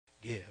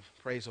give.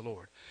 Praise the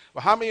Lord.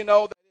 Well, how many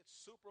know that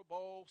it's Super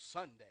Bowl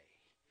Sunday?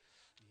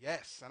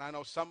 Yes, and I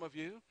know some of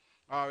you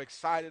are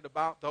excited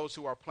about those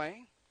who are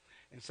playing,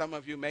 and some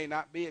of you may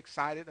not be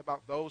excited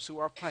about those who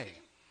are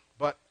playing.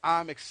 But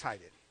I'm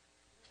excited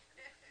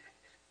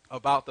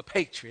about the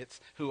Patriots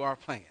who are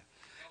playing.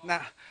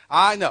 Now,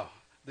 I know.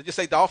 Did you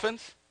say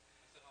Dolphins?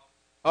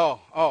 Oh,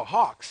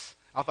 Hawks.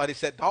 I thought he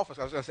said Dolphins.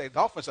 I was going to say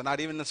Dolphins are not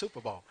even in the Super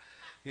Bowl.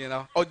 You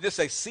know. Oh, just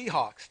say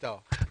Seahawks,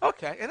 though.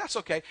 Okay, and that's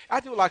okay. I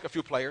do like a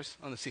few players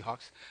on the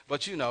Seahawks.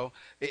 But, you know,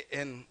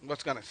 and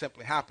what's going to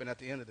simply happen at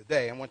the end of the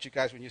day, I want you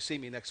guys, when you see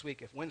me next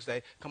week, if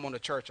Wednesday, come on to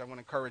church. I want to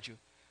encourage you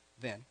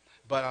then.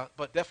 But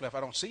definitely, if I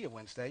don't see you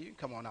Wednesday, you can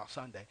come on out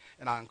Sunday,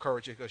 and I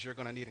encourage you because you're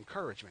going to need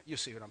encouragement. You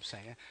see what I'm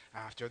saying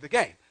after the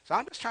game. So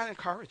I'm just trying to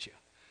encourage you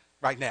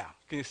right now.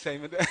 Can you say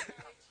me that?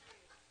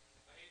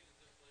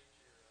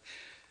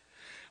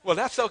 Well,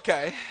 that's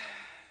okay.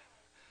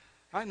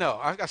 I know.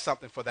 I got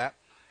something for that.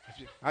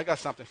 I got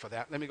something for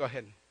that. Let me go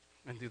ahead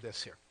and do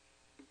this here.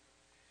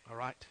 All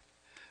right.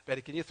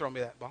 Betty, can you throw me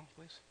that ball,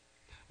 please?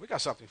 We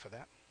got something for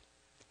that.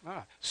 All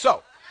right.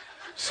 So,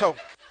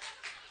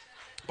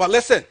 but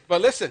listen.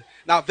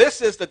 Now,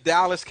 this is the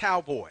Dallas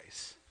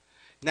Cowboys.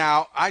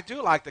 Now, I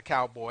do like the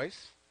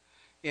Cowboys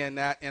in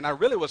that, and I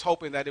really was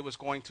hoping that it was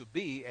going to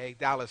be a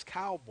Dallas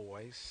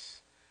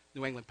Cowboys,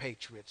 New England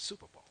Patriots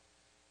Super Bowl.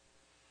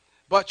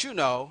 But, you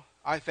know,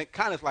 I think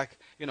kind of like,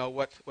 you know,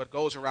 what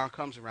goes around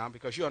comes around,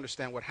 because you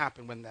understand what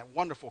happened when that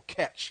wonderful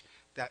catch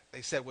that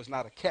they said was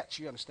not a catch.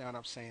 You understand what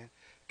I'm saying?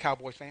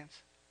 Cowboy fans,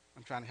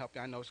 I'm trying to help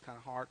you. I know it's kind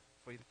of hard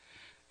for you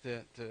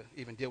to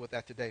even deal with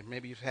that today.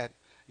 Maybe you've had,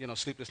 you know,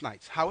 sleepless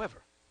nights. However,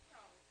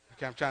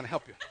 okay, I'm trying to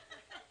help you.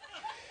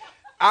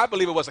 I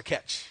believe it was a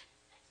catch.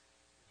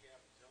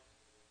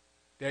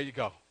 There you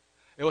go.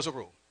 It was a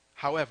rule.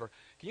 However,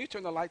 can you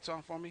turn the lights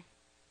on for me?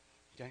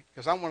 Okay,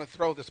 because I want to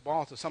throw this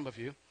ball to some of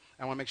you.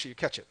 I want to make sure you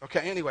catch it.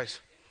 Okay,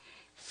 anyways,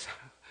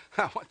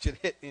 I want you to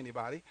hit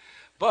anybody,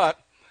 but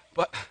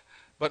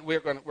we're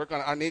going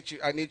to. I need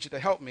you to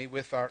help me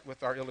with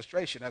our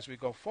illustration as we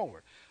go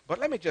forward. But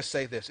let me just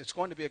say this: it's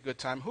going to be a good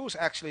time. Who's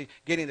actually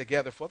getting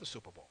together for the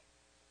Super Bowl?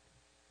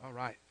 All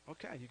right.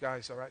 Okay, you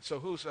guys. All right. So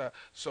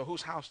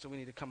whose house do we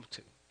need to come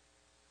to?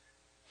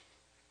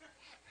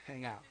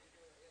 Hang out.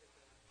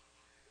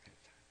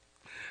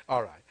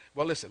 All right.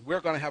 Well, listen.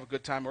 We're going to have a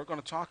good time. We're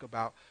going to talk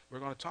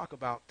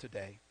about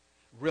today,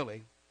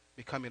 really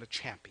becoming a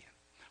champion.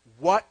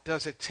 What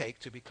does it take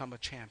to become a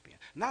champion?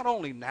 Not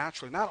only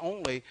naturally, not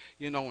only,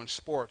 you know, in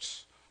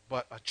sports,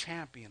 but a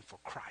champion for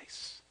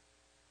Christ.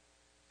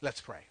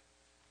 Let's pray.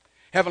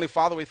 Heavenly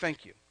Father, we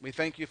thank you. We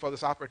thank you for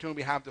this opportunity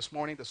we have this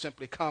morning to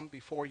simply come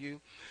before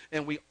you,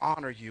 and we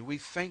honor you. We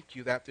thank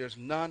you that there's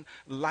none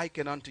like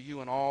it unto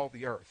you in all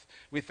the earth.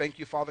 We thank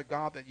you, Father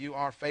God, that you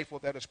are faithful,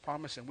 that is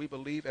promised, and we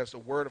believe as the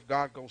word of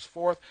God goes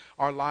forth,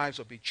 our lives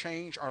will be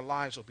changed, our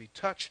lives will be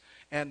touched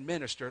and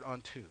ministered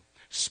unto.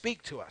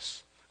 Speak to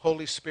us.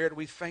 Holy Spirit,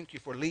 we thank you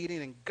for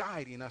leading and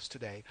guiding us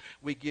today.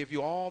 We give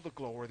you all the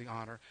glory, the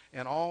honor,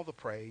 and all the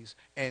praise.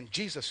 In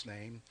Jesus'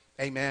 name,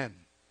 amen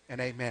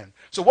and amen.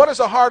 So what is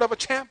the heart of a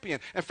champion?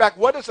 In fact,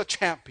 what is a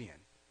champion?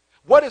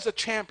 What is a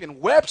champion?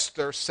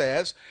 Webster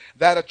says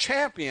that a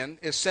champion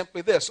is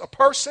simply this: a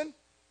person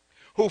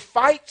who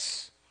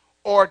fights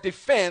or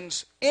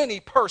defends any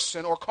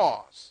person or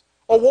cause.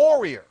 A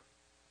warrior,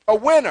 a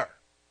winner,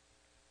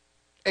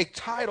 a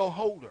title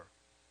holder,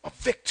 a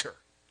victor,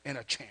 and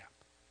a champ.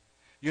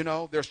 You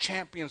know, there's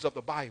champions of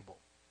the Bible.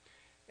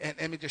 And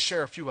let me just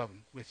share a few of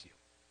them with you.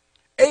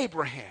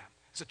 Abraham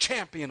is a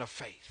champion of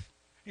faith.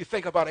 You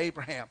think about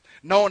Abraham,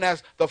 known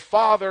as the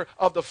father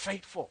of the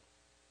faithful.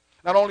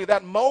 Not only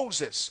that,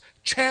 Moses,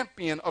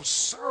 champion of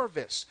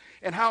service,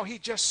 and how he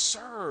just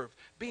served,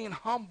 being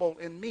humble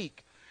and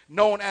meek,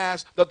 known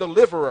as the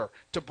deliverer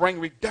to bring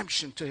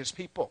redemption to his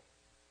people.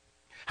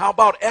 How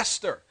about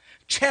Esther,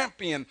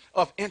 champion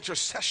of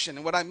intercession?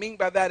 And what I mean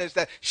by that is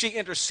that she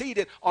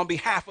interceded on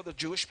behalf of the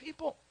Jewish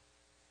people.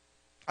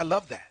 I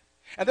love that.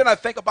 And then I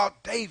think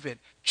about David,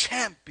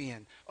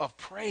 champion of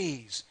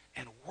praise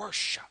and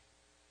worship.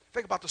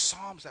 Think about the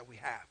Psalms that we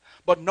have,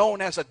 but known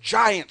as a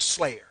giant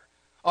slayer,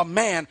 a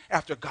man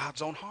after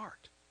God's own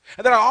heart.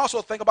 And then I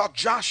also think about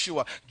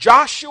Joshua.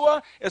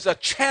 Joshua is a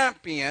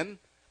champion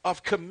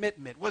of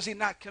commitment. Was he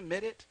not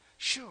committed?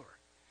 Sure.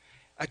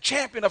 A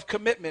champion of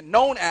commitment,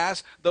 known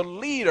as the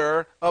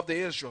leader of the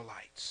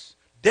Israelites.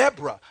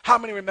 Deborah. How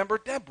many remember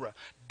Deborah?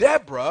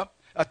 Deborah,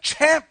 a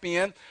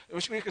champion,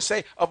 which we could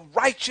say, of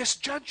righteous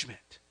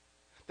judgment.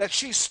 That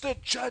she stood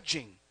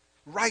judging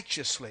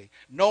righteously,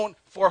 known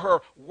for her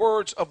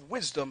words of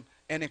wisdom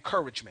and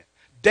encouragement.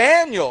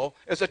 Daniel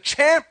is a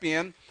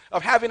champion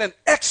of having an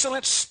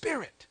excellent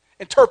spirit,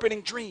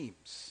 interpreting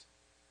dreams.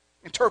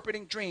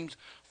 Interpreting dreams.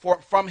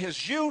 From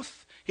his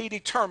youth, he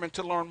determined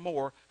to learn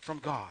more from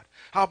God.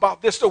 How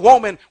about this? The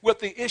woman with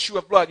the issue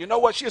of blood. You know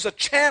what? She is a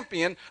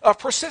champion of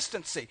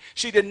persistency.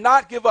 She did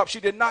not give up. She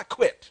did not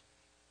quit.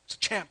 It's a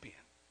champion.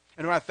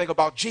 And when I think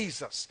about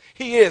Jesus,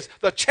 he is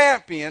the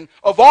champion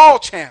of all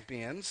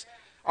champions.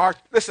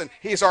 Listen,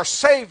 he's our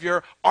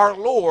Savior, our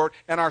Lord,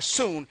 and our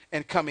soon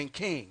and coming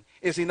King.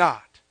 Is he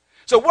not?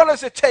 So what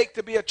does it take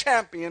to be a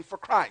champion for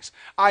Christ?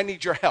 I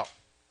need your help.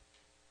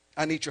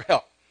 I need your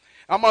help.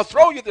 I'm going to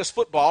throw you this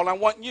football, and I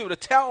want you to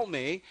tell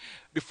me,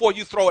 before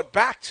you throw it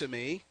back to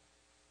me,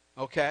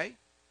 okay,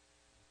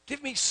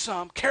 give me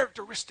some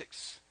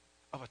characteristics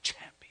of a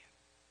champion.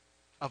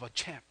 Of a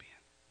champion.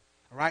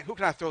 All right? Who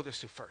can I throw this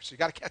to first? You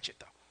got to catch it,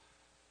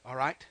 though. All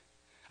right?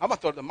 I'm going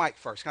to throw the mic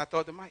first. Can I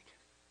throw the mic?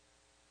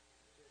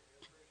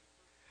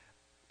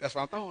 That's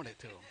what I'm throwing it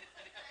to.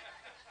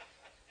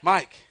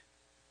 Mike,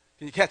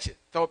 can you catch it?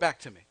 Throw it back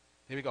to me.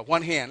 Here we go.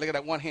 One hand. Look at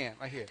that one hand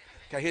right here.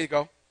 Okay, here you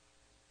go.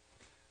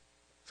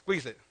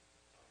 Squeeze it.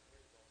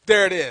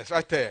 There it is,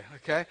 right there.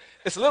 Okay?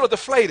 It's a little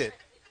deflated.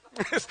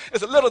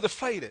 It's a little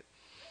deflated.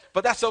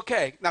 But that's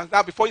okay. Now,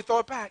 before you throw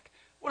it back,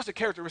 what is the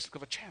characteristic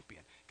of a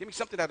champion? Give me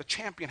something that a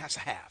champion has to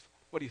have.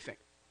 What do you think?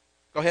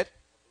 Go ahead.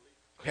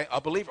 Okay, a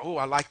believer. Oh,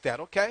 I like that.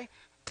 Okay.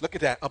 Look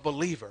at that. A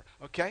believer.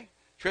 Okay.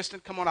 Tristan,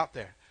 come on out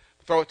there.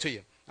 Throw it to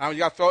you. Now, you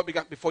got to throw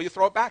it. Before you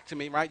throw it back to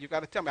me, right, you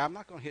got to tell me, I'm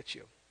not going to hit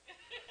you.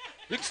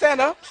 You can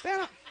stand up.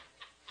 Stand up.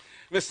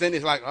 Miss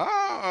Cindy's like,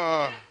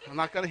 oh, I'm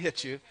not going to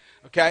hit you.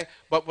 Okay.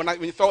 But when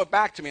you throw it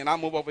back to me and I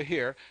move over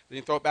here, then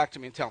you throw it back to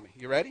me and tell me.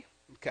 You ready?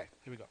 Okay.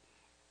 Here we go.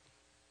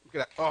 Look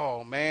at that.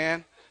 Oh,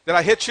 man. Did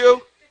I hit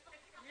you?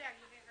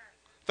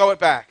 Throw it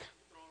back.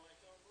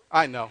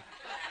 I know.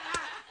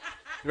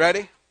 You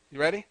ready? You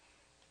ready?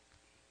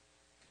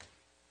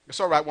 It's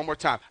all right. One more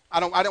time. I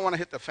don't want to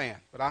hit the fan,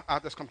 but I'll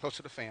just come close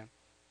to the fan.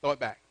 Throw it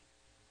back.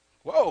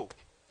 Whoa.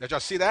 Did y'all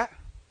see that?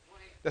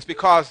 That's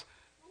because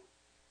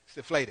it's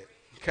deflated.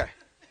 Okay.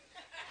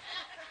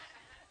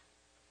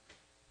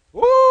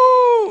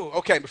 Woo!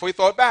 Okay, before you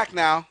throw it back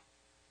now,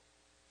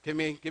 give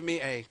me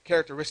a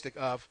characteristic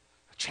of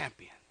a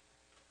champion.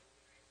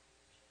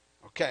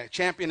 Okay, a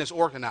champion is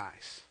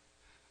organized.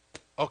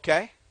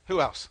 Okay,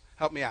 who else?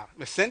 Help me out.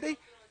 Miss Cindy?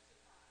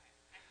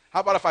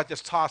 How about if I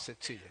just toss it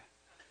to you?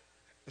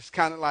 It's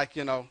kind of like,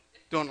 doing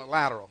a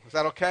lateral. Is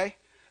that okay?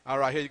 All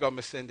right, here you go,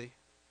 Miss Cindy.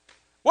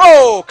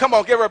 Whoa, come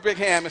on, give her a big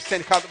hand. Miss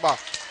Cindy caught the ball.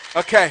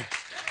 Okay,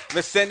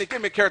 Miss Cindy,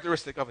 give me a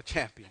characteristic of a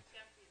champion.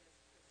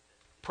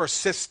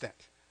 Persistent.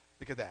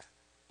 Look at that.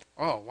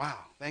 Oh, wow,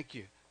 thank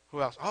you.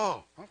 Who else?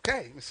 Oh,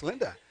 okay, Miss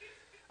Linda.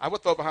 I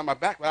would throw it behind my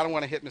back, but I don't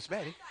want to hit Miss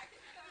Betty.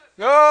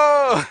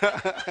 No.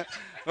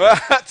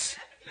 What?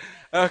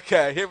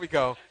 Okay, here we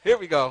go. Here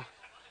we go.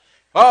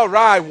 All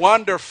right,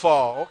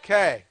 wonderful.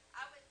 Okay.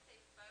 I would say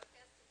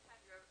focus to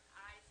have your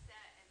eyes set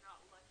and not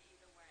look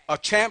either way. A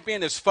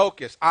champion is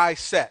focused, eyes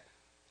set.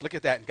 Look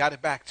at that, and got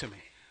it back to me.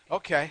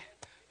 Okay.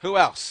 Who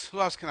else? Who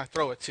else can I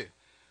throw it to?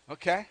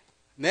 Okay.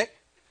 Nick?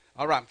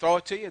 All right, throw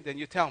it to you, and then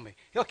you tell me.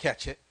 He'll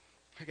catch it.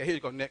 Okay, here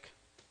you go, Nick.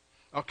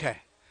 Okay.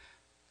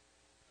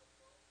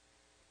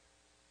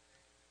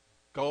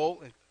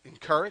 Goal,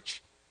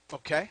 encourage.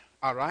 Okay.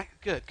 All right.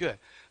 Good, good.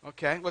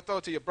 Okay. We'll throw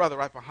it to your brother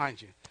right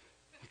behind you.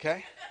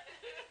 Okay.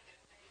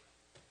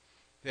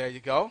 There you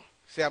go.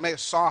 See, I made it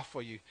soft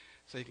for you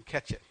so you can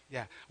catch it.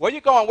 Yeah. Where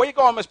you going? Where you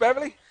going, Miss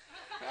Beverly?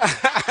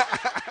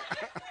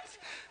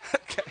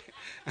 Okay.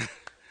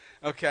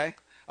 Okay.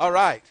 All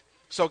right.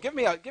 So give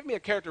me a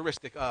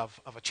characteristic of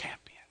a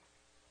champion.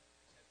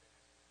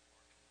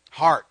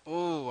 Heart.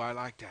 Ooh, I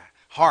like that.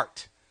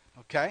 Heart.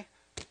 Okay.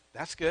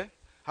 That's good.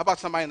 How about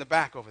somebody in the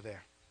back over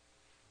there?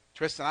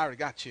 Tristan, I already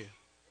got you.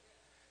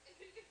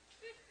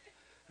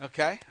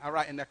 Okay. All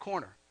right. In that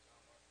corner.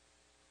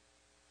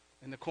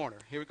 In the corner.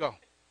 Here we go.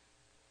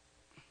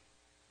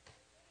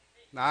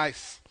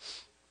 Nice.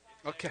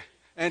 Okay.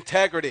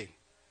 Integrity.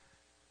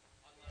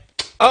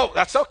 Oh,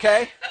 that's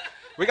okay.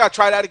 We got to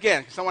try that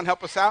again. Can someone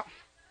help us out?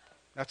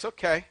 That's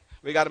okay.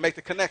 We got to make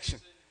the connection.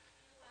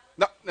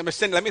 No, let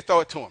me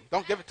throw it to him.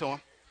 Don't give it to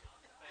him.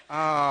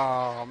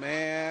 Oh,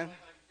 man.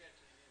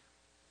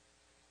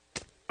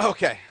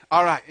 Okay.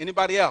 All right.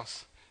 Anybody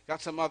else?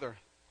 Got some other?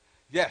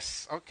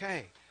 Yes.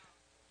 Okay.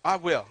 I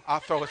will. I'll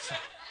throw it.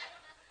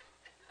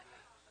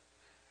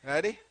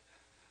 Ready?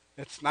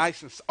 It's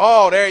nice and...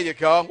 Oh, there you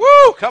go.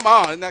 Woo! Come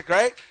on. Isn't that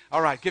great?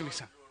 All right. Give me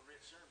some.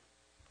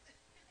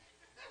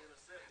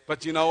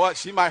 But you know what?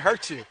 She might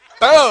hurt you.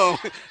 Boom!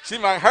 She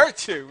might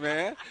hurt you,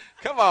 man.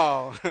 Come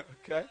on.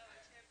 Okay.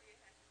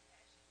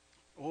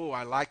 Oh,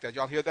 I like that.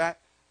 Y'all hear that?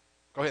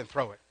 Go ahead and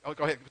throw it. Oh,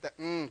 go ahead.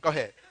 Go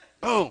ahead.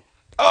 Boom.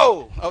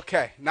 Oh,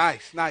 okay.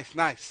 Nice, nice,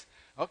 nice.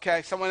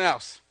 Okay, someone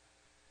else.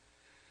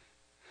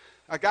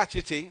 I got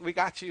you, T. We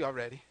got you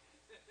already.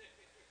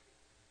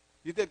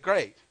 You did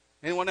great.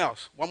 Anyone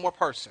else? One more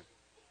person.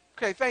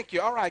 Okay, thank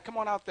you. All right, come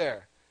on out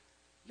there.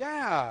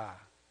 Yeah.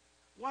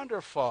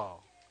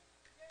 Wonderful.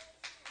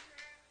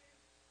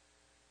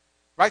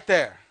 Right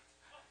there.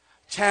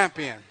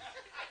 Champion.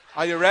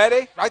 Are you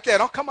ready? Right there.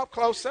 Don't come up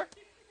closer.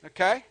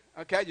 Okay?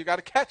 Okay, you got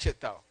to catch it,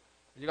 though.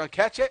 You going to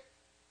catch it?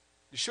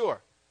 You sure?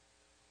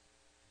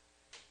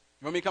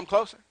 You want me to come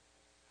closer?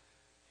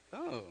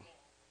 Oh.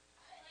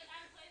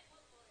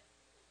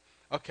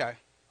 Okay.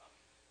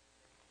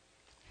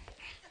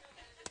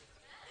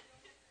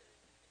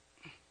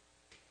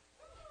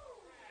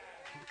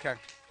 Okay.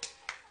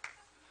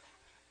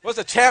 What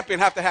does a champion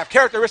have to have?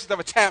 Characteristics of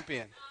a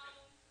champion.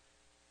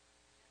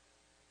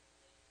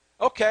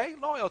 Okay,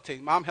 loyalty.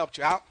 Mom helped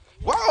you out.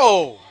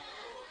 Whoa.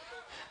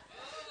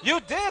 You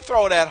did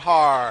throw that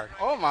hard.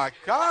 Oh, my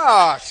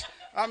gosh.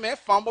 I mean,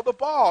 fumbled the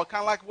ball.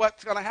 Kind of like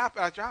what's going to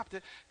happen. I dropped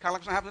it. Kind of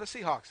like what's going to happen to the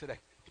Seahawks today.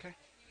 Okay.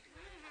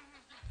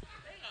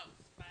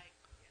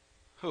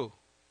 Who?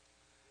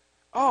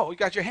 Oh, you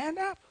got your hand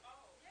up?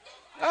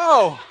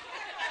 Oh.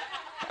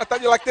 I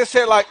thought you like this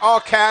here, like all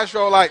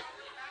casual, like.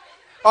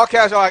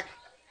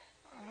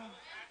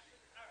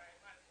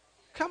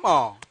 Come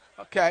on.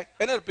 Okay.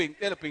 And it'll be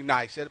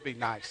nice. It'll be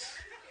nice.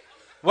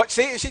 What?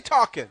 See, is she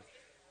talking?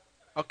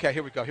 Okay,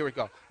 here we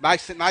go.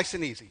 Nice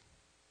and easy.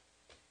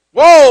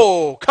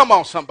 Whoa! Come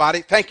on,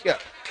 somebody. Thank you.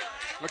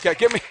 Okay,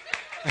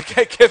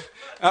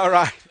 all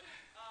right.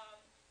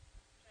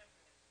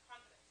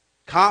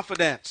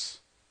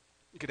 Confidence.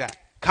 Look at that.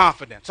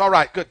 Confidence. All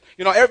right, good.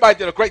 You know, everybody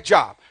did a great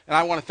job. And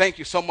I want to thank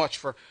you so much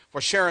for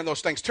sharing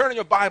those things. Turn in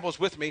your Bibles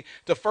with me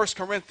to 1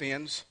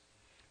 Corinthians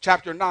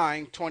chapter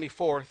 9,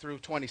 24 through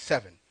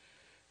 27.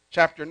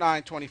 Chapter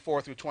 9,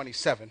 24 through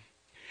 27.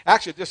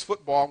 Actually, this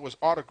football was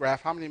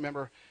autographed. How many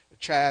remember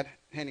Chad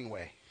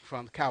Henningway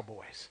from the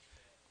Cowboys?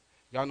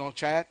 Y'all know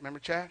Chad? Remember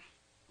Chad?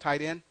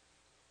 Tight end?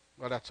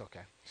 Well, that's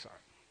okay. Sorry.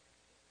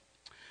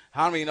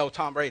 How many know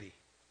Tom Brady?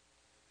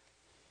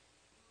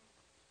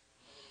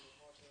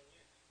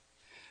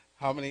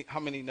 How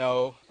many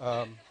know?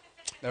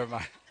 Never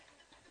mind.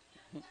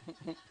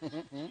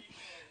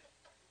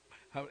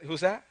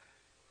 Who's that?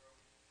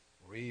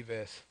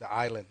 Revis, the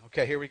island.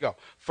 Okay, here we go.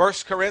 1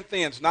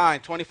 Corinthians 9,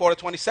 24 to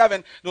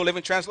 27, New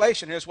Living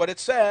Translation. Here's what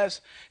it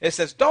says. It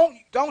says,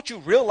 don't you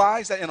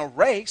realize that in a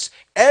race,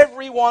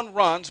 everyone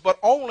runs, but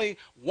only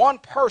one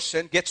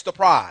person gets the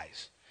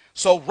prize?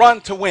 So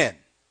run to win.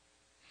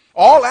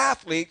 All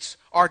athletes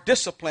are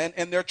disciplined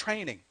in their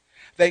training.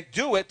 They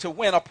do it to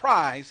win a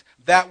prize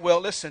that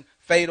will, listen,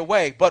 fade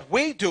away. But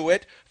we do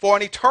it for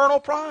an eternal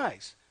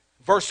prize.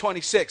 Verse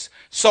 26,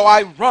 so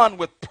I run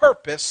with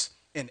purpose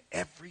in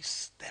every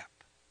step.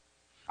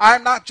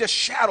 I'm not just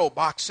shadow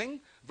boxing,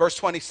 verse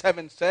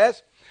 27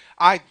 says.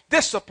 I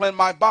discipline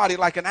my body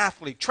like an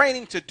athlete,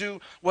 training to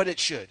do what it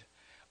should.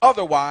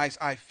 Otherwise,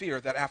 I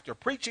fear that after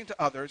preaching to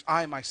others,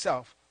 I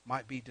myself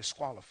might be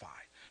disqualified.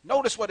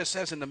 Notice what it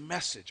says in the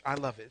Message. I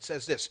love it. It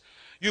says this.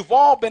 You've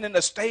all been in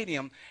the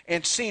stadium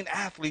and seen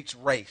athletes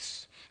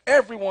race.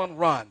 Everyone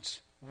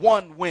runs.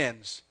 One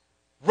wins.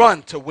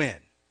 Run to win.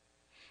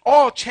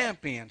 All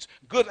champions,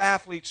 good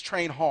athletes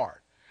train hard.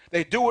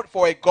 They do it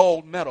for a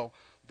gold medal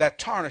that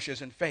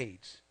tarnishes and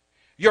fades.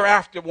 You're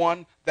after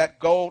one that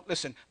gold,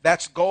 listen,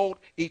 that's gold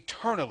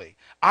eternally.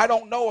 I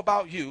don't know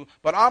about you,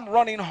 but I'm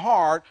running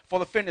hard for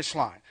the finish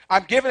line.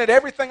 I'm giving it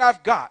everything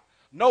I've got.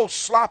 No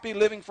sloppy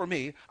living for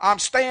me. I'm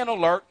staying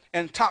alert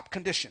and top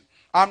condition.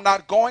 I'm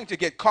not going to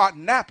get caught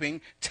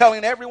napping,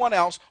 telling everyone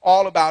else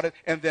all about it,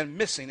 and then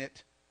missing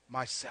it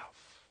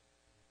myself.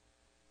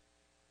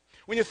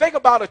 When you think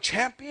about a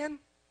champion,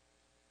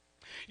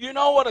 you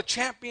know what a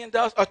champion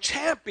does? A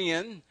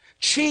champion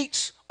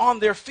cheats on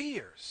their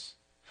fears.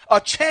 A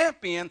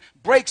champion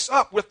breaks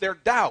up with their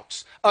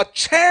doubts. A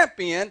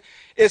champion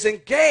is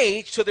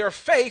engaged to their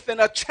faith,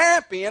 and a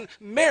champion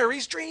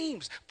marries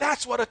dreams.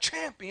 That's what a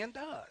champion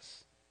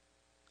does.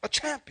 A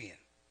champion.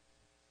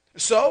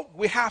 So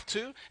we have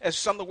to, as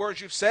some of the words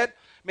you've said,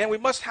 man, we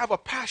must have a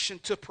passion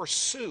to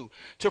pursue,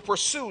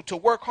 to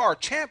work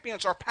hard.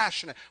 Champions are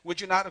passionate. Would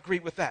you not agree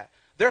with that?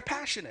 They're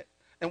passionate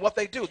in what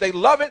they do. They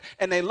love it,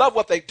 and they love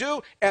what they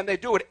do, and they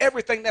do it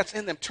everything that's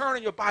in them. Turn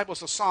in your Bibles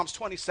to Psalms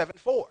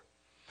 27:4.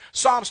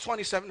 Psalms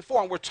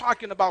 27:4, and we're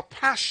talking about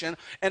passion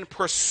and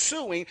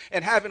pursuing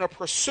and having a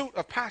pursuit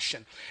of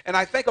passion. And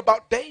I think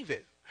about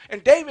David.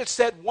 And David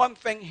said one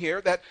thing here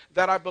that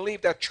I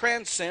believe that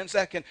transcends,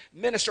 that can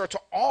minister to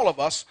all of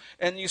us.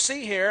 And you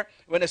see here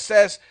when it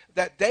says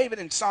that David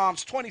in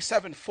Psalms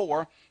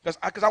 27:4,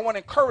 because I want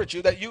to encourage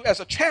you that you as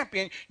a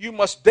champion, you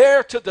must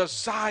dare to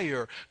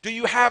desire. Do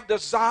you have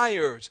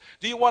desires?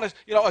 Do you want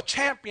to, a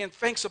champion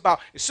thinks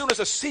about as soon as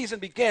the season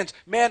begins,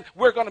 man,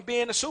 we're going to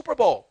be in the Super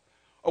Bowl.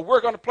 Or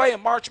we're going to play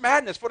in March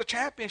Madness for the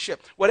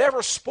championship.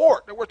 Whatever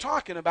sport that we're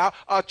talking about,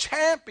 a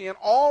champion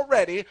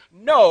already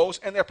knows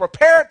and they're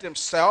prepared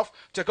themselves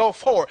to go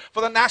forward for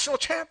the national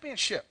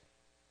championship.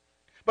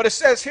 But it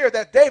says here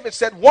that David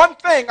said, one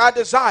thing I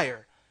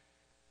desire,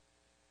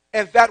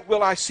 and that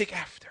will I seek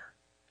after.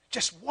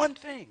 Just one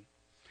thing.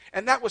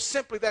 And that was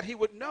simply that he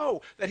would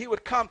know, that he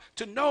would come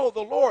to know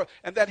the Lord,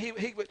 and that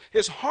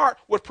his heart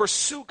would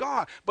pursue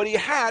God. But he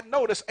had,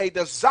 notice, a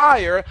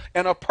desire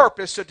and a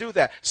purpose to do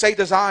that. Say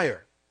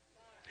desire.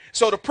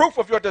 So the proof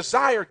of your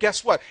desire,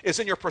 guess what, is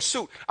in your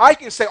pursuit. I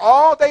can say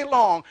all day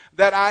long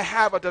that I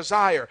have a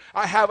desire.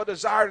 I have a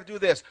desire to do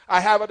this. I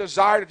have a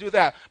desire to do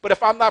that. But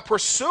if I'm not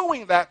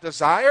pursuing that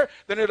desire,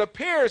 then it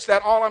appears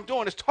that all I'm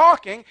doing is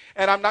talking,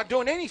 and I'm not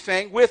doing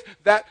anything with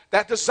that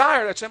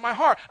desire that's in my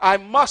heart. I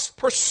must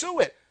pursue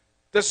it.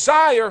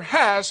 Desire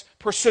has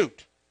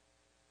pursuit.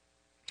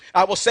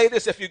 I will say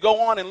this, if you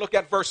go on and look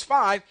at verse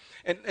 5,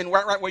 and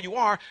right where you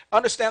are,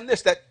 understand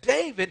this, that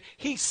David,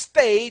 he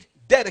stayed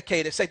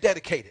dedicated. Say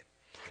dedicated.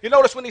 You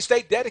notice when he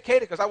stayed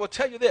dedicated? Because I will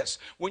tell you this.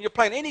 When you're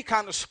playing any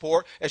kind of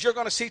sport, as you're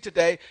going to see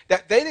today,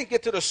 that they didn't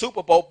get to the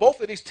Super Bowl.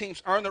 Both of these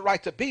teams earned the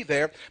right to be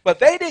there. But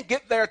they didn't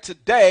get there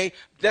today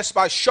just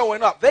by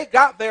showing up. They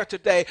got there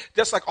today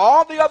just like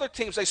all the other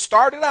teams. They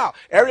started out.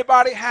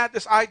 Everybody had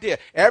this idea.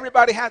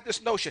 Everybody had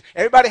this notion.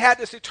 Everybody had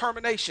this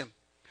determination.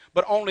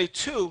 But only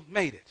two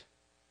made it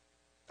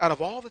out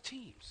of all the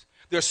teams.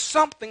 There's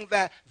something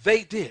that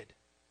they did.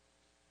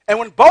 And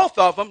when both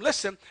of them,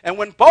 listen, and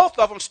when both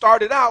of them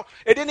started out,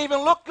 it didn't even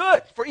look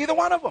good for either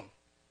one of them.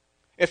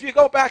 If you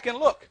go back and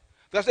look,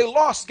 because they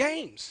lost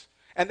games.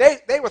 And they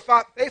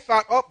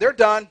thought, oh, they're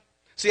done.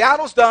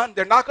 Seattle's done.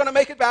 They're not going to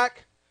make it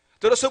back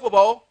to the Super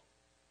Bowl.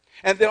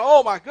 And then,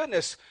 oh my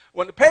goodness,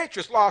 when the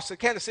Patriots lost to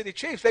Kansas City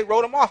Chiefs, they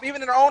wrote them off,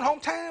 even in their own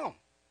hometown.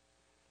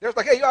 They was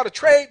like, hey, you ought to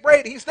trade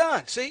Brady. He's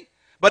done, see?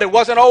 But it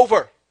wasn't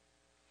over.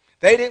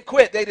 They didn't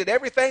quit. They did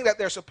everything that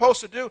they're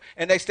supposed to do,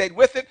 and they stayed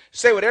with it.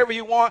 Say whatever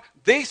you want.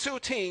 These two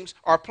teams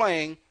are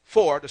playing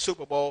for the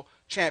Super Bowl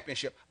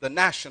championship, the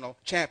national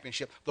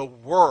championship, the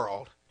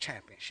world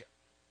championship.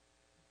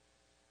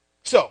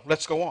 So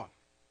let's go on.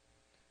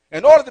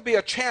 In order to be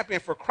a champion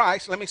for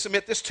Christ, let me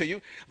submit this to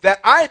you, that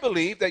I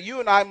believe that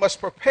you and I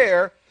must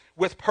prepare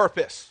with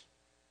purpose.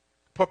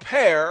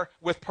 Prepare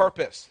with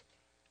purpose.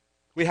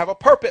 We have a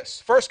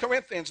purpose. 1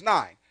 Corinthians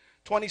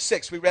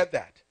 9:26, we read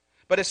that.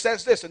 But it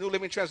says this, the New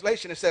Living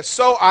Translation, it says,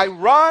 so I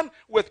run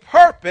with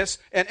purpose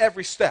in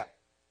every step.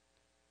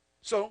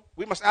 So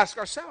we must ask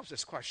ourselves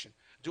this question.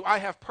 Do I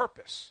have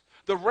purpose?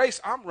 The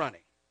race I'm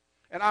running,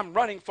 and I'm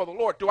running for the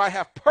Lord, do I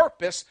have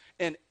purpose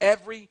in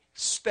every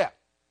step?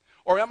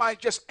 Or am I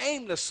just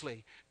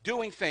aimlessly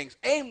doing things,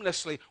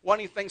 aimlessly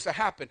wanting things to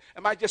happen?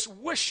 Am I just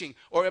wishing,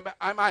 or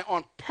am I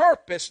on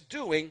purpose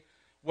doing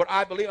what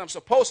I believe I'm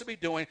supposed to be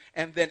doing,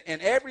 and then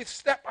in every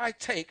step I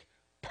take,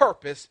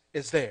 purpose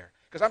is there?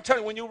 Because I'm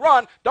telling you, when you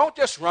run, don't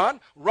just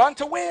run. Run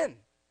to win.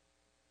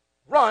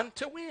 Run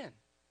to win.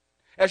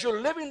 As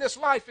you're living this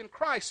life in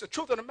Christ, the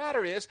truth of the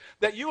matter is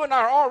that you and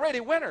I are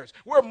already winners.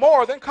 We're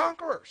more than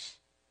conquerors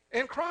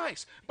in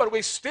Christ. But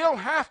we still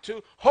have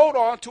to hold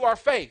on to our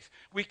faith.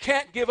 We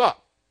can't give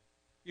up.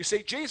 You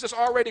see, Jesus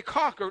already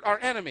conquered our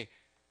enemy.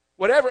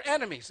 Whatever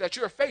enemies that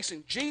you're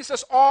facing,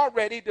 Jesus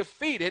already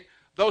defeated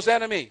those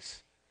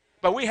enemies.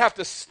 But we have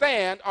to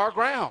stand our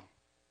ground.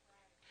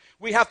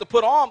 We have to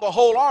put on the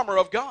whole armor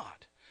of God.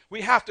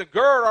 We have to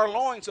gird our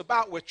loins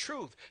about with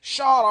truth,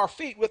 shod our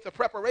feet with the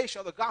preparation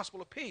of the gospel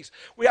of peace.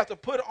 We have to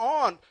put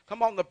on,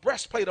 the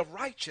breastplate of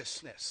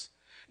righteousness,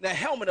 and the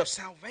helmet of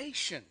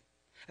salvation.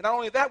 And not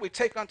only that, we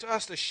take unto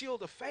us the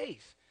shield of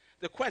faith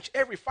to quench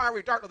every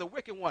fiery dart of the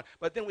wicked one.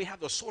 But then we have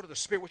the sword of the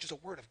Spirit, which is the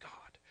word of God.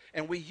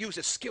 And we use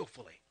it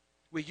skillfully.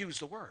 We use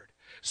the word.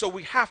 So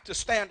we have to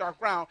stand our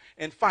ground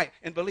and fight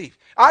and believe.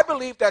 I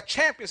believe that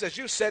champions, as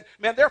you said,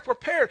 man, they're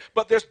prepared,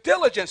 but there's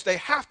diligence. They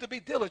have to be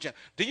diligent.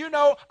 Do you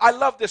know, I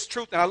love this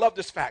truth and I love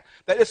this fact,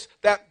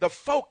 that the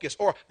focus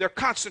or their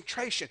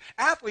concentration,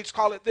 athletes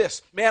call it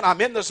this, man,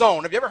 I'm in the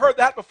zone. Have you ever heard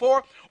that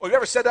before? Or you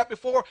ever said that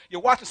before?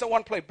 You're watching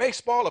someone play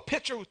baseball, a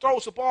pitcher who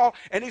throws the ball,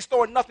 and he's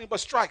throwing nothing but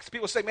strikes.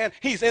 People say, man,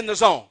 he's in the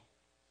zone.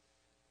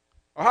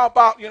 Or how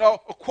about,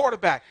 a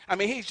quarterback? I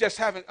mean, he's just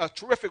having a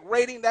terrific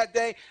rating that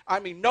day. I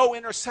mean, no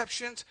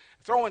interceptions,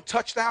 throwing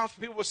touchdowns.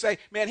 People will say,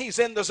 man, he's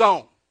in the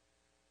zone.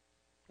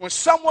 When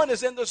someone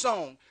is in the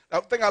zone,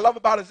 the thing I love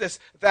about it is this,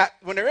 that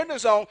when they're in the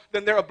zone,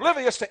 then they're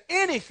oblivious to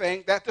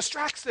anything that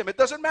distracts them. It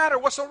doesn't matter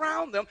what's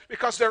around them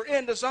because they're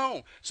in the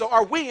zone. So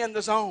are we in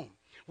the zone?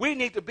 We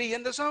need to be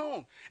in the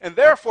zone. And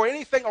therefore,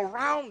 anything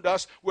around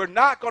us, we're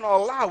not going to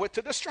allow it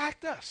to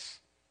distract us.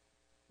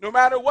 No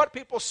matter what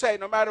people say,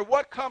 no matter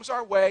what comes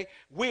our way,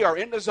 we are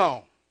in the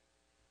zone.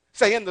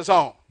 Say, in the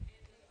zone.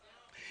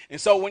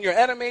 And so when your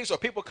enemies or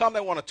people come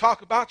that want to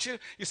talk about you,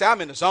 you say, I'm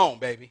in the zone,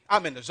 baby.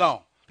 I'm in the zone.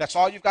 That's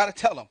all you've got to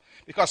tell them.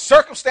 Because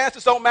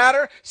circumstances don't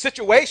matter.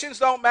 Situations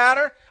don't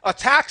matter.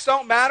 Attacks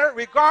don't matter.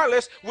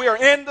 Regardless, we are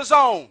in the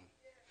zone.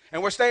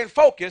 And we're staying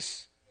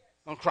focused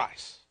on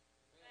Christ.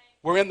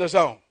 We're in the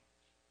zone.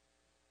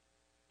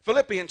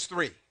 Philippians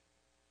 3.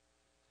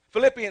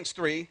 Philippians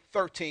 3,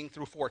 13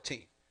 through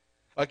 14.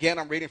 Again,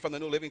 I'm reading from the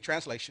New Living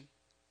Translation.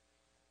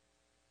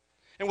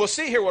 And we'll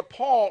see here what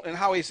Paul and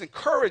how he's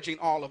encouraging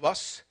all of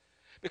us,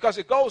 because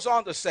it goes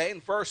on to say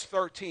in verse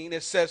 13,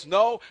 it says,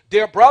 no,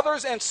 dear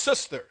brothers and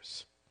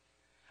sisters,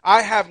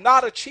 I have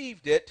not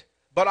achieved it,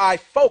 but I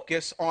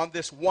focus on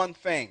this one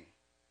thing.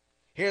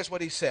 Here's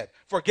what he said,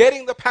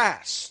 forgetting the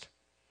past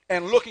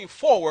and looking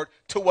forward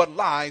to what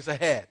lies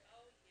ahead.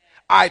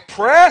 I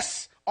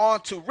press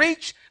on to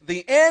reach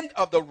the end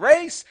of the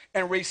race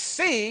and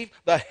receive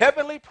the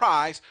heavenly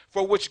prize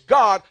for which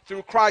God,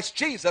 through Christ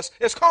Jesus,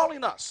 is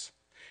calling us.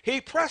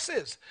 He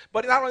presses,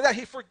 but not only that,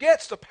 he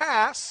forgets the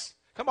past.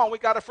 Come on, we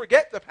got to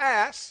forget the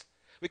past.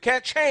 We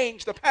can't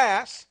change the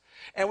past,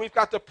 and we've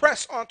got to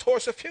press on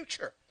towards the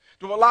future.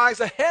 To what lies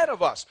ahead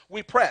of us,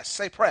 we press.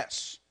 Say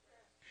press.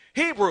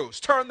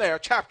 Hebrews, turn there,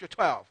 chapter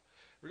 12.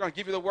 We're going to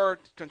give you the word,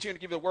 continue to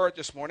give you the word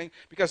this morning,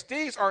 because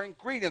these are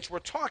ingredients we're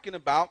talking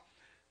about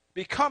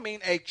becoming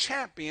a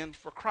champion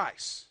for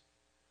Christ.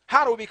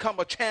 How do we become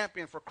a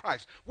champion for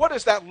Christ? What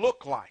does that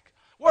look like?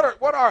 What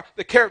are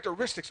the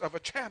characteristics of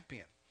a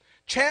champion?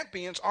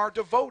 Champions are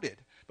devoted.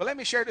 But let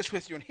me share this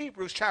with you. In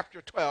Hebrews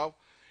chapter 12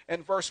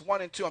 and verse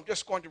 1 and 2, I'm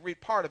just going to read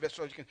part of it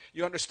so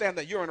you understand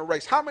that you're in a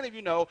race. How many of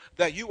you know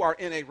that you are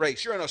in a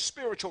race? You're in a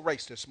spiritual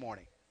race this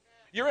morning.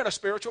 You're in a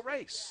spiritual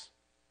race.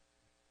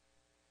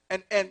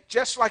 And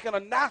just like in a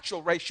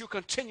natural race, you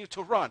continue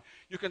to run.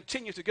 You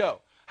continue to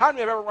go. How many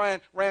have ever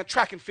ran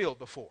track and field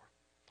before?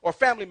 Or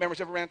family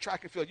members ever ran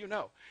track and field? You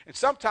know. And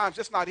sometimes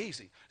it's not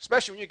easy,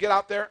 especially when you get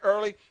out there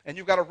early and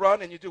you've got to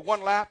run and you do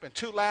 1 lap and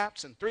 2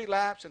 laps and 3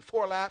 laps and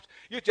 4 laps.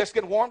 You're just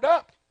getting warmed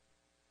up.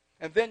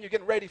 And then you're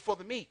getting ready for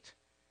the meet.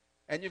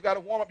 And you've got to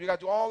warm up. You've got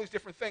to do all these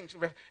different things.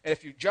 And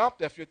if you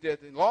jumped, if you did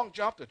the long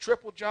jump, the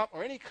triple jump,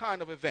 or any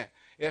kind of event,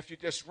 if you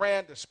just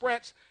ran the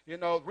sprints,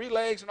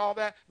 relays and all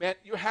that, man,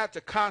 you had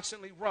to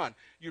constantly run.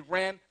 You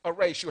ran a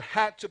race. You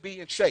had to be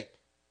in shape.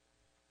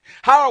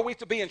 How are we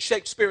to be in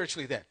shape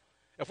spiritually then?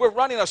 If we're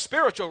running a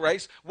spiritual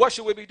race, what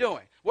should we be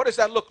doing? What does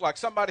that look like?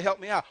 Somebody help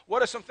me out.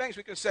 What are some things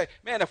we can say?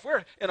 Man, if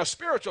we're in a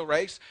spiritual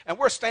race and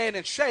we're staying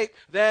in shape,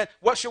 then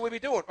what should we be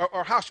doing?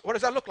 Or what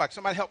does that look like?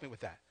 Somebody help me with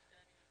that.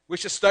 We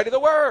should study the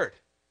Word.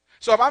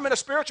 So if I'm in a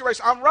spiritual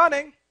race, I'm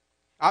running.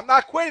 I'm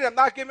not quitting. I'm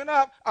not giving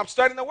up. I'm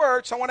studying the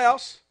Word. Someone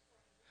else.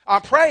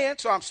 I'm praying,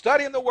 so I'm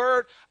studying the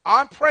Word.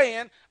 I'm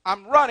praying.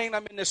 I'm running.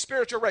 I'm in this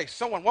spiritual race.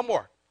 Someone, one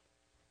more.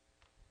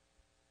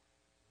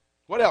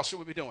 What else should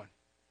we be doing?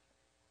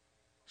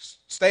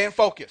 Staying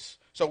focused.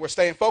 So we're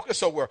staying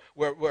focused. So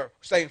we're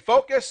staying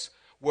focused.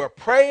 We're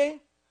praying.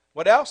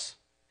 What else?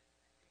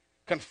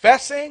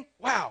 Confessing.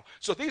 Wow.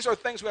 So these are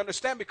things we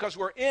understand because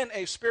we're in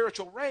a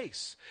spiritual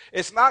race.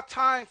 It's not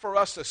time for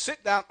us to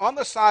sit down on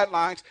the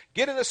sidelines,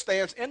 get in the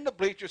stands, in the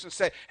bleachers, and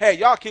say, hey,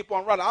 y'all keep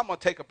on running. I'm going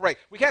to take a break.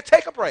 We can't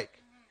take a break.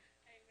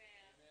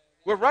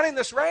 Amen. We're running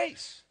this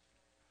race.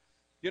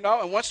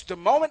 And once the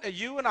moment that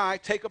you and I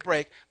take a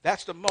break,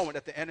 that's the moment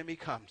that the enemy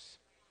comes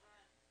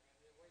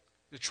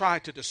to try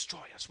to destroy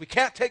us. We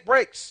can't take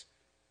breaks.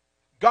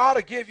 God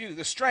will give you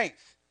the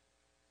strength.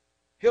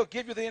 He'll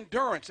give you the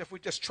endurance if we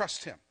just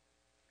trust him.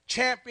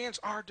 Champions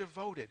are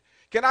devoted.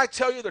 Can I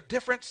tell you the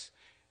difference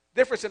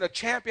in a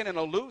champion and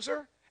a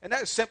loser? And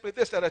that is simply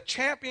this, that a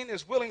champion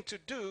is willing to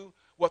do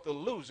what the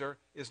loser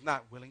is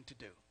not willing to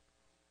do.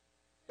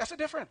 That's the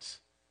difference.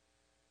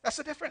 That's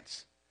the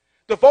difference.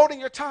 Devoting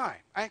your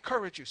time. I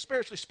encourage you,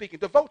 spiritually speaking,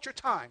 devote your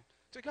time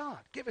to God.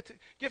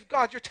 Give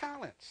God your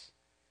talents.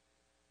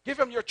 Give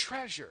him your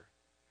treasure.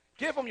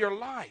 Give him your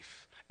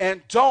life.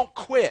 And don't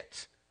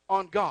quit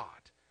on God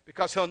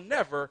because he'll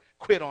never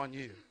quit on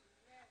you.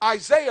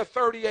 Isaiah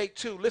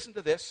 38:2, listen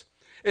to this.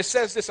 It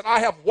says this, and I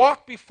have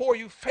walked before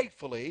you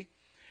faithfully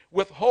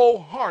with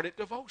wholehearted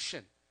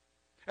devotion.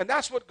 And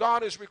that's what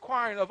God is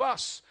requiring of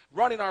us,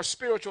 running our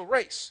spiritual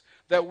race,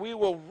 that we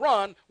will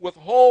run with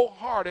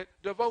wholehearted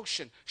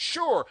devotion.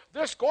 Sure,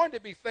 there's going to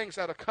be things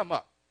that will come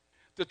up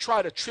to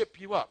try to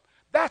trip you up.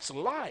 That's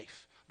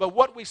life. But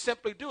what we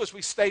simply do is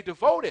we stay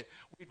devoted.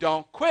 We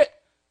don't quit.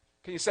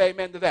 Can you say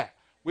amen to that?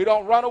 We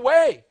don't run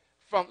away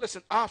from,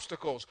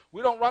 obstacles.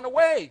 We don't run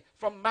away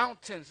from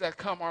mountains that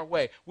come our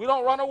way. We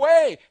don't run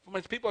away from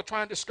when people are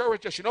trying to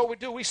discourage us. You know what we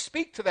do? We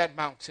speak to that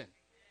mountain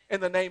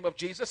in the name of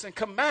Jesus and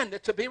command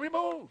it to be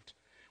removed.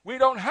 We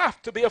don't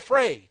have to be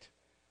afraid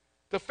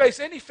to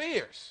face any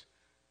fears.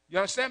 You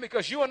understand?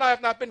 Because you and I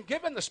have not been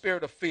given the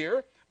spirit of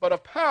fear, but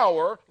of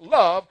power,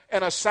 love,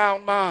 and a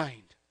sound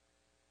mind.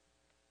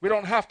 We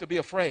don't have to be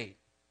afraid.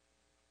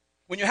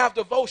 When you have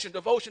devotion,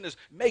 devotion is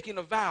making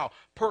a vow,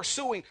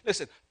 pursuing.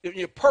 Listen,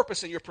 you're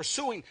purposing, you're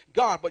pursuing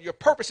God, but you're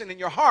purposing in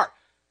your heart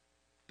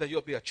that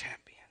you'll be a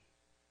champion.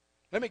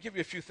 Let me give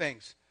you a few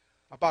things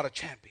about a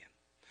champion.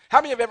 How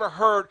many have ever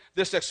heard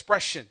this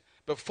expression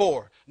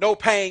before? No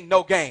pain,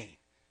 no gain.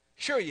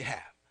 Sure you have.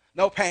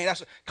 No pain.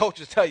 That's what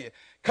coaches tell you.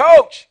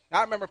 Coach,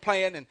 I remember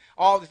playing in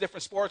all these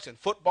different sports, and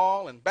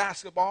football and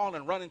basketball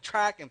and running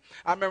track. And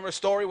I remember a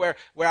story where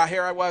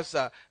I was.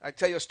 I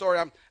tell you a story.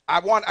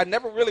 I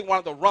never really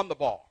wanted to run the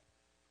ball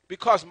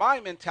because my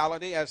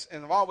mentality, and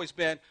I've always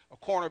been a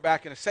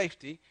cornerback and a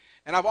safety,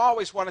 and I've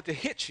always wanted to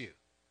hit you.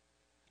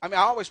 I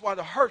always wanted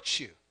to hurt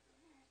you.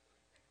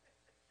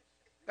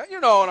 Now, you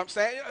know what I'm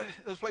saying?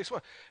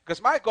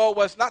 Because my goal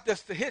was not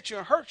just to hit you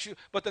and hurt you,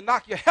 but to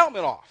knock your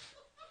helmet off.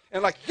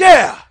 And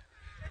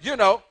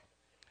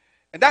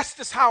And that's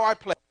just how I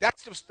play.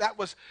 That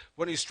was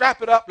when you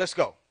strap it up, let's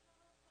go.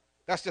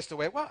 That's just the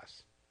way it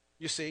was,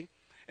 you see.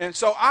 And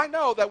so I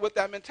know that with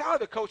that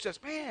mentality, the coach says,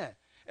 man,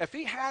 if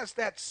he has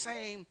that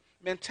same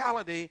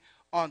mentality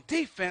on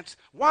defense,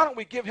 why don't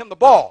we give him the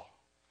ball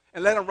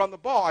and let him run the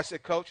ball? I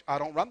said, Coach, I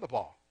don't run the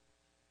ball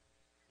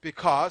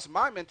because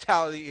my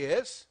mentality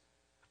is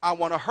I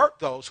want to hurt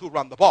those who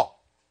run the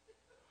ball.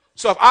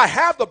 So if I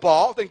have the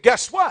ball, then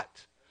guess what?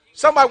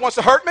 Somebody wants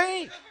to hurt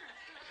me.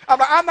 I'm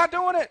like, I'm not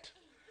doing it.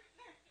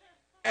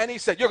 And he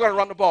said, you're going to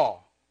run the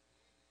ball.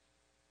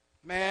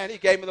 Man, he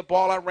gave me the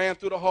ball. I ran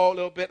through the hole a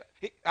little bit.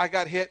 I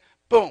got hit.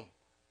 Boom.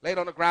 Laid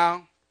on the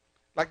ground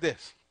like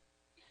this.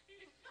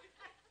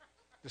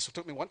 This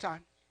took me one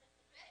time.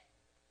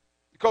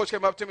 Coach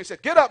came up to me and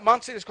said, get up,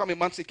 Muncie. Just call me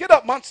Muncie. Get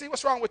up, Muncie.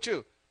 What's wrong with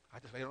you? I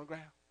just laid on the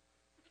ground.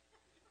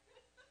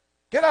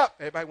 Get up.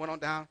 Everybody went on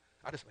down.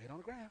 I just laid on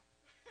the ground.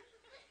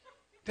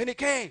 Then he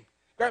came,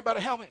 grabbed by the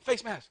helmet,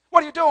 face mask.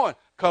 What are you doing?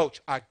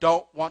 Coach, I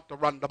don't want to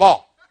run the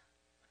ball.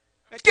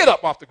 And get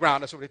up off the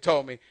ground. That's what he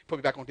told me. Put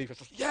me back on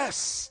defense.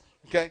 Yes.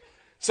 Okay.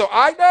 So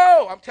I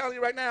know. I'm telling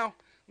you right now.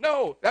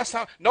 No, that's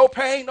how. No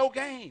pain, no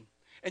gain.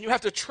 And you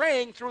have to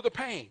train through the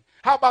pain.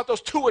 How about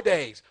those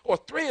 2-a-days or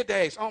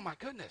 3-a-days? Oh, my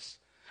goodness.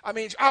 I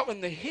mean, it's out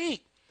in the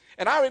heat.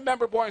 And I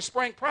remember, boy, in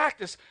spring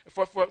practice,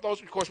 for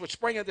those, of course, with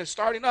spring and then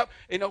starting up,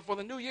 for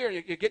the new year,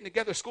 you're getting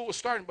together, school is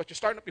starting, but you're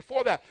starting up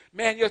before that.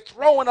 Man, you're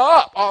throwing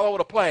up all over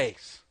the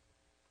place.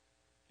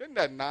 Isn't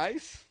that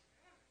nice?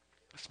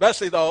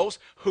 Especially those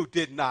who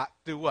did not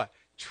do what?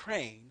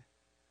 Train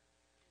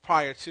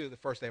prior to the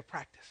first day of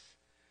practice.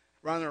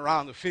 Running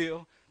around the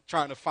field,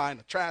 trying to find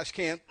a trash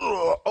can.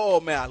 Oh,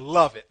 man, I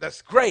love it.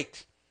 That's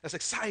great. That's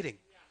exciting.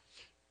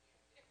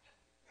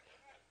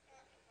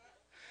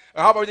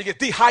 Or how about when you get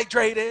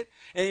dehydrated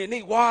and you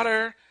need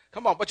water?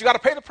 Come on, but you got to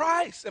pay the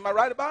price. Am I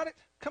right about it?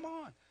 Come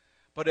on.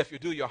 But if you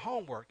do your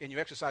homework and you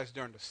exercise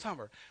during the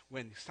summer,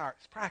 when you start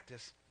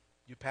practice,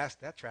 you pass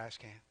that trash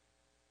can.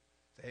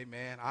 Say,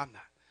 man,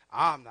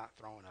 I'm not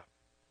throwing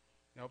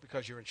up.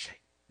 Because you're in shape.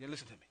 You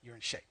listen to me. You're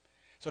in shape.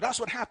 So that's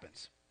what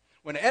happens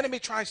when the enemy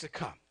tries to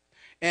come.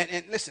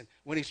 And listen,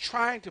 when he's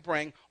trying to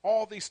bring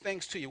all these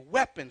things to you,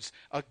 weapons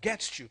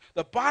against you,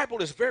 the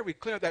Bible is very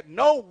clear that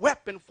no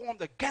weapon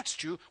formed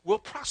against you will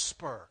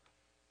prosper.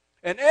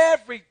 And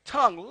every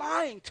tongue,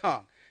 lying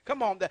tongue,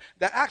 come on, that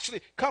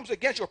actually comes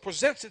against you or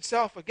presents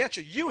itself against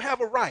you, you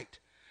have a right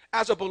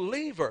as a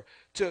believer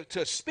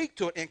to speak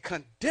to it and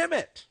condemn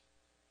it.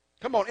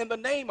 Come on, in the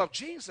name of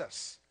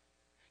Jesus.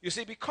 You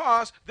see,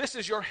 because this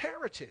is your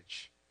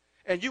heritage.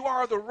 And you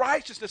are the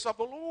righteousness of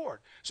the Lord.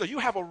 So you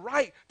have a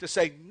right to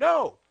say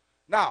no.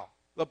 Now,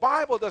 the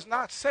Bible does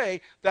not say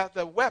that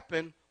the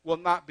weapon will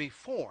not be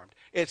formed.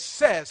 It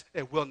says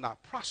it will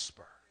not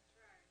prosper.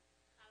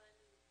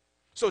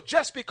 So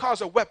just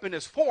because a weapon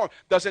is formed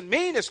doesn't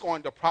mean it's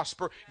going to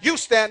prosper. You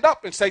stand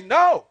up and say,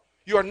 no,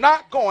 you're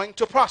not going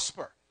to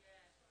prosper.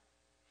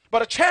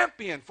 But a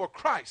champion for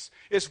Christ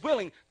is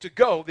willing to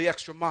go the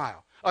extra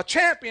mile. A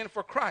champion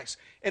for Christ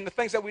and the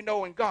things that we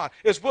know in God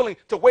is willing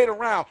to wait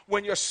around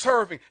when you're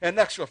serving an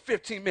extra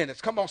 15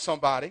 minutes. Come on,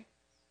 somebody.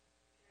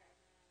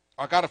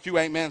 I got a few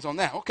amens on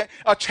that. Okay.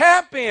 A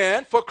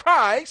champion for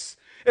Christ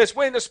is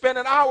willing to spend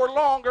an hour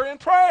longer in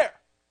prayer.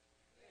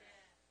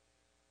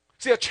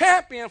 See, a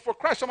champion for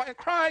Christ, somebody in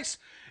Christ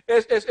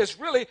is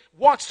really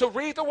wants to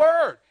read the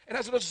Word and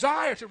has a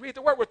desire to read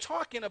the Word. We're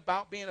talking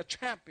about being a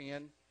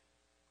champion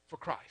for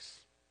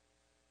Christ.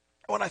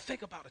 When I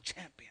think about a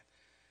champion,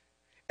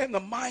 and the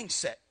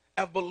mindset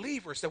of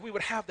believers, that we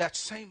would have that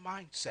same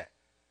mindset.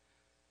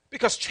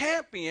 Because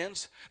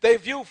champions, they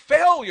view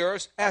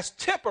failures as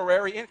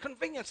temporary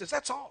inconveniences.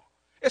 That's all.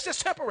 It's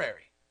just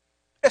temporary.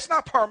 It's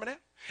not permanent.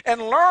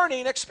 And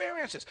learning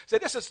experiences. So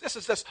this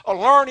is just a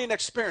learning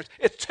experience.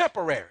 It's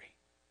temporary.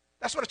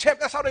 That's what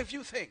that's how they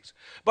view things.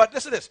 But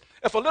listen to this.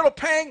 If a little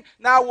pain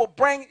now will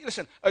bring,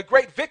 a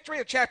great victory,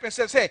 a champion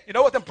says, hey, you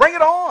know what, then bring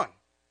it on.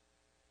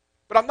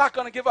 But I'm not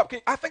going to give up.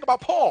 I think about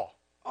Paul.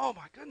 Oh,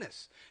 my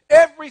goodness.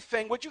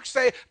 Everything, would you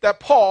say that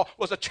Paul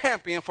was a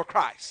champion for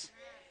Christ?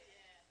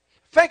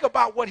 Think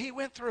about what he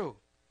went through.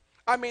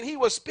 I mean, he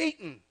was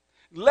beaten,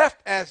 left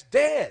as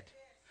dead.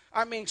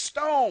 I mean,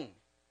 stoned.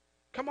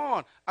 Come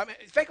on. I mean,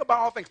 think about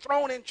all things,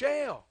 thrown in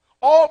jail.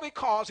 All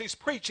because he's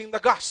preaching the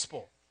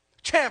gospel.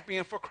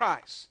 Champion for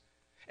Christ.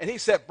 And he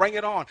said, bring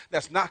it on.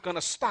 That's not going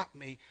to stop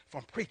me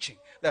from preaching.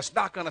 That's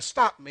not going to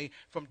stop me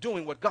from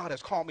doing what God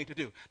has called me to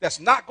do.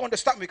 That's not going to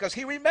stop me because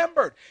he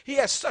remembered. He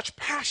has such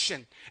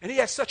passion and he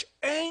has such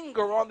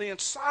anger on the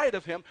inside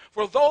of him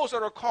for those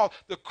that are called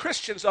the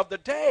Christians of the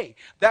day.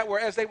 That were,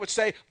 as they would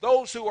say,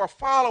 those who are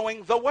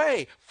following the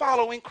way,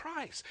 following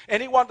Christ.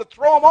 And he wanted to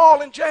throw them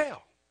all in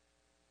jail.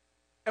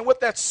 And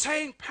with that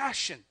same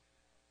passion,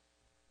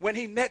 when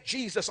he met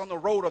Jesus on the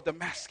road of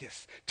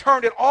Damascus,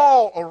 turned it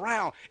all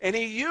around, and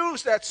he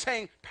used that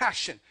same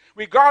passion,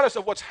 regardless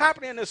of what's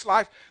happening in his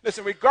life,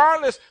 listen,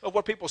 regardless of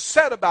what people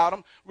said about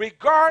him,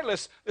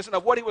 regardless, listen,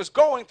 of what he was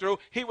going through,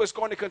 he was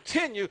going to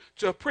continue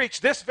to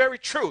preach this very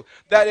truth,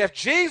 that if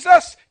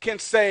Jesus can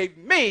save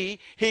me,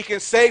 he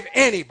can save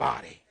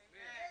anybody.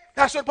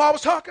 That's what Paul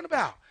was talking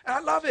about, and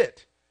I love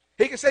it.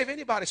 He can save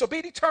anybody, so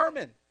be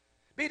determined.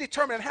 Be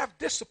determined and have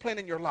discipline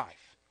in your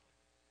life.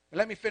 And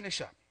let me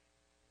finish up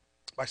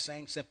by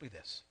saying simply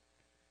this.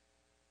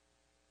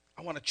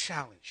 I want to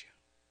challenge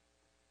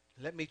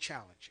you. Let me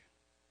challenge you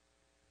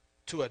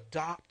to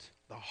adopt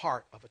the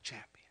heart of a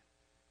champion.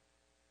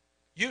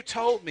 You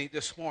told me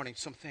this morning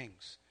some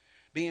things.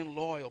 Being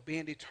loyal,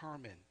 being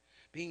determined,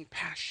 being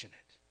passionate.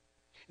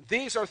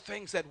 These are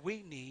things that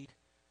we need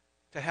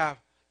to have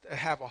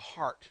a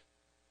heart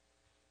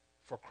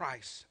for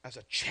Christ as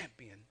a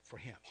champion for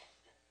him.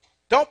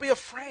 Don't be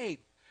afraid.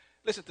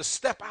 Listen, to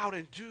step out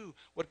and do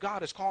what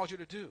God has called you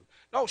to do.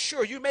 No,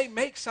 sure, you may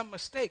make some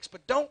mistakes,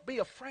 but don't be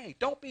afraid.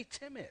 Don't be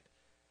timid.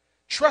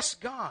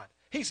 Trust God.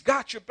 He's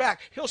got your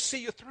back. He'll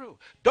see you through.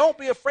 Don't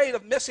be afraid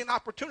of missing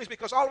opportunities,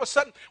 because all of a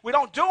sudden we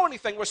don't do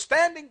anything. We're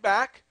standing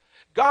back.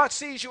 God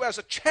sees you as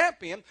a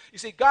champion. You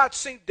see, God's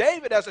seen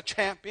David as a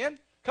champion.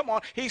 Come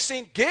on. He's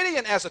seen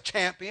Gideon as a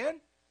champion.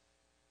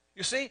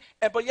 You see?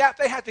 But yet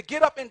they had to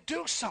get up and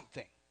do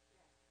something.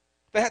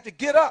 They had to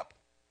get up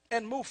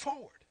and move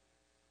forward.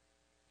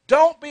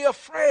 Don't be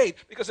afraid,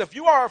 because if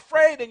you are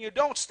afraid and you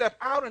don't step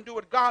out and do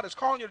what God is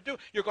calling you to do,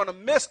 you're going to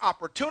miss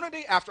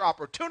opportunity after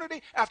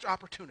opportunity after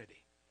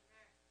opportunity.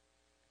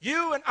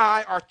 You and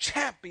I are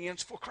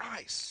champions for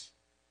Christ.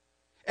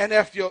 And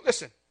if you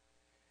listen,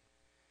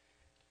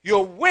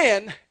 you'll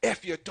win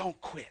if you don't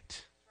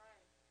quit.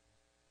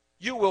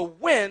 You will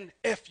win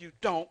if you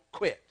don't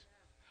quit.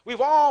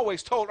 We've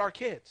always told our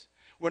kids,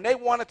 when they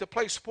wanted to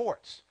play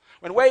sports,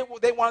 when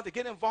they wanted to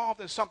get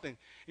involved in something,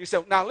 you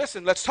said, now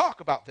listen, let's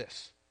talk about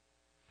this.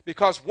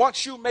 Because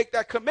once you make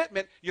that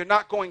commitment, you're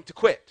not going to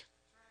quit.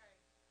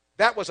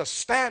 That was a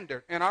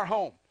standard in our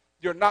home.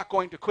 You're not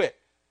going to quit.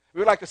 We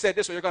would like to say it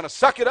this way: you're going to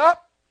suck it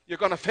up, you're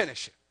going to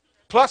finish it.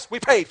 Plus, we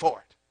paid for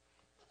it.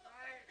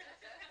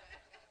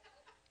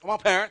 Come on,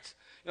 parents.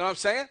 You know what I'm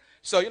saying?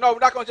 So, we're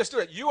not going to just do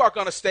it. You are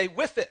going to stay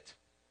with it.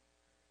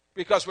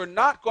 Because we're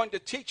not going to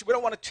teach you. We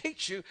don't want to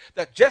teach you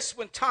that just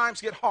when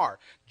times get hard,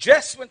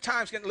 just when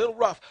times get a little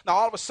rough, now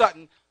all of a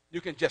sudden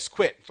you can just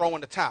quit, throw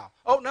in the towel.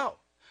 Oh, no.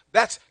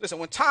 Listen,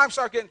 when times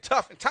start getting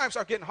tough and times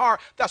start getting hard,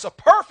 that's a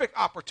perfect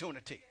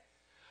opportunity.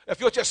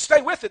 If you'll just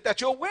stay with it, that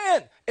you'll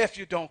win if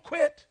you don't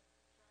quit.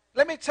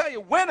 Let me tell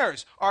you,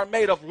 winners are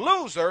made of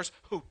losers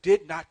who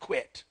did not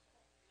quit.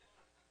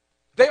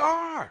 They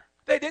are.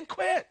 They didn't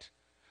quit.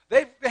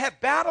 They had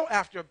battle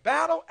after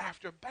battle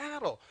after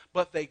battle,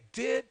 but they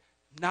did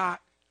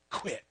not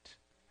quit.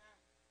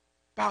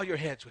 Bow your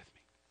heads with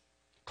me.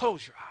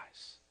 Close your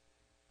eyes.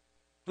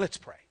 Let's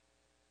pray.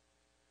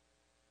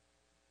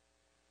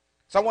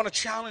 So I want to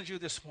challenge you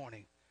this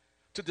morning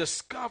to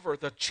discover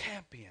the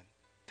champion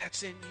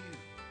that's in you.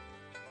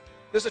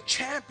 There's a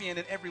champion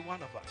in every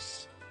one of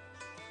us.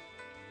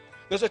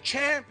 There's a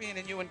champion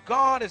in you, and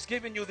God has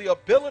given you the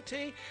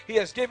ability, He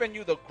has given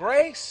you the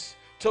grace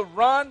to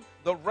run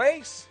the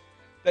race,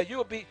 that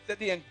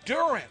the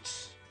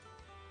endurance,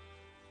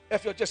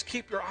 if you'll just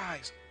keep your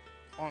eyes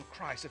on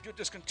Christ, if you'll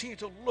just continue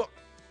to look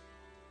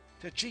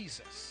to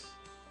Jesus,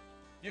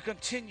 you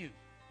continue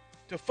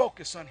to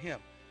focus on Him.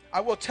 I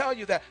will tell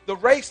you that the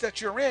race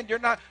that you're in, you're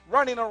not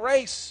running a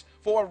race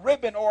for a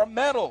ribbon or a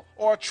medal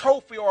or a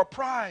trophy or a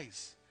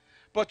prize,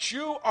 but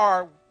you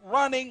are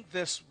running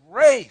this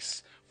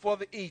race for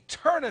the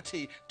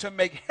eternity to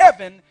make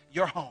heaven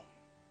your home.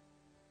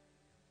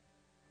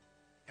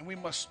 And we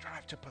must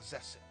strive to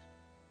possess it.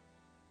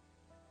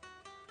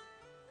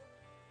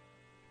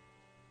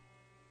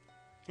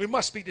 We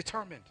must be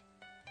determined.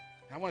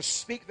 And I want to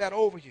speak that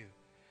over you,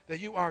 that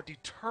you are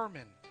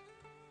determined.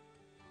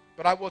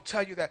 But I will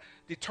tell you that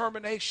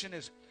determination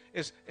is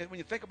when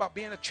you think about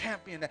being a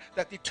champion,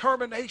 that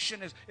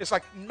determination is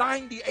like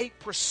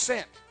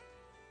 98%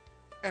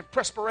 and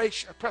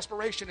perspiration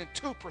and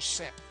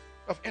 2%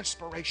 of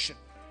inspiration.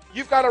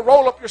 You've got to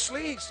roll up your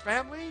sleeves,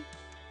 family.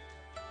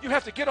 You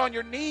have to get on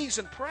your knees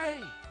and pray.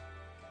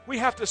 We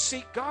have to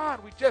seek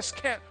God. We just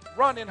can't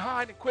run and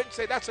hide and quit and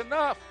say, that's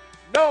enough.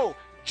 No,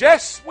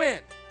 just when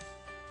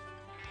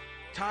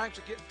times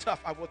are getting tough,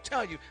 I will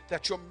tell you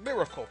that your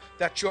miracle,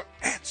 that your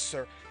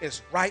answer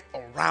is right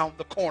around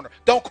the corner.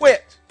 Don't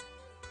quit.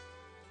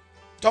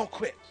 Don't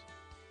quit.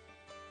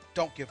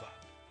 Don't give up.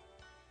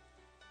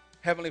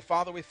 Heavenly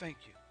Father, we thank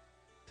you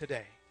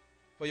today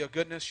for your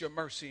goodness, your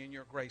mercy, and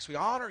your grace. We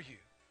honor you,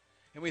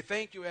 and we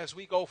thank you as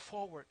we go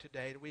forward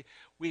today.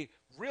 We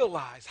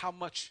realize how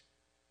much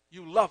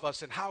you love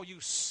us and how you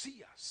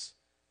see us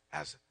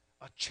as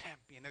a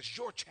champion, as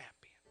your champion.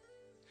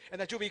 And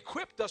that you've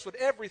equipped us with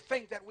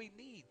everything that we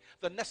need,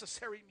 the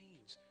necessary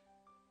means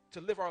to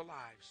live our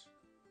lives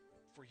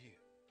for you.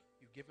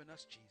 You've given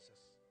us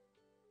Jesus.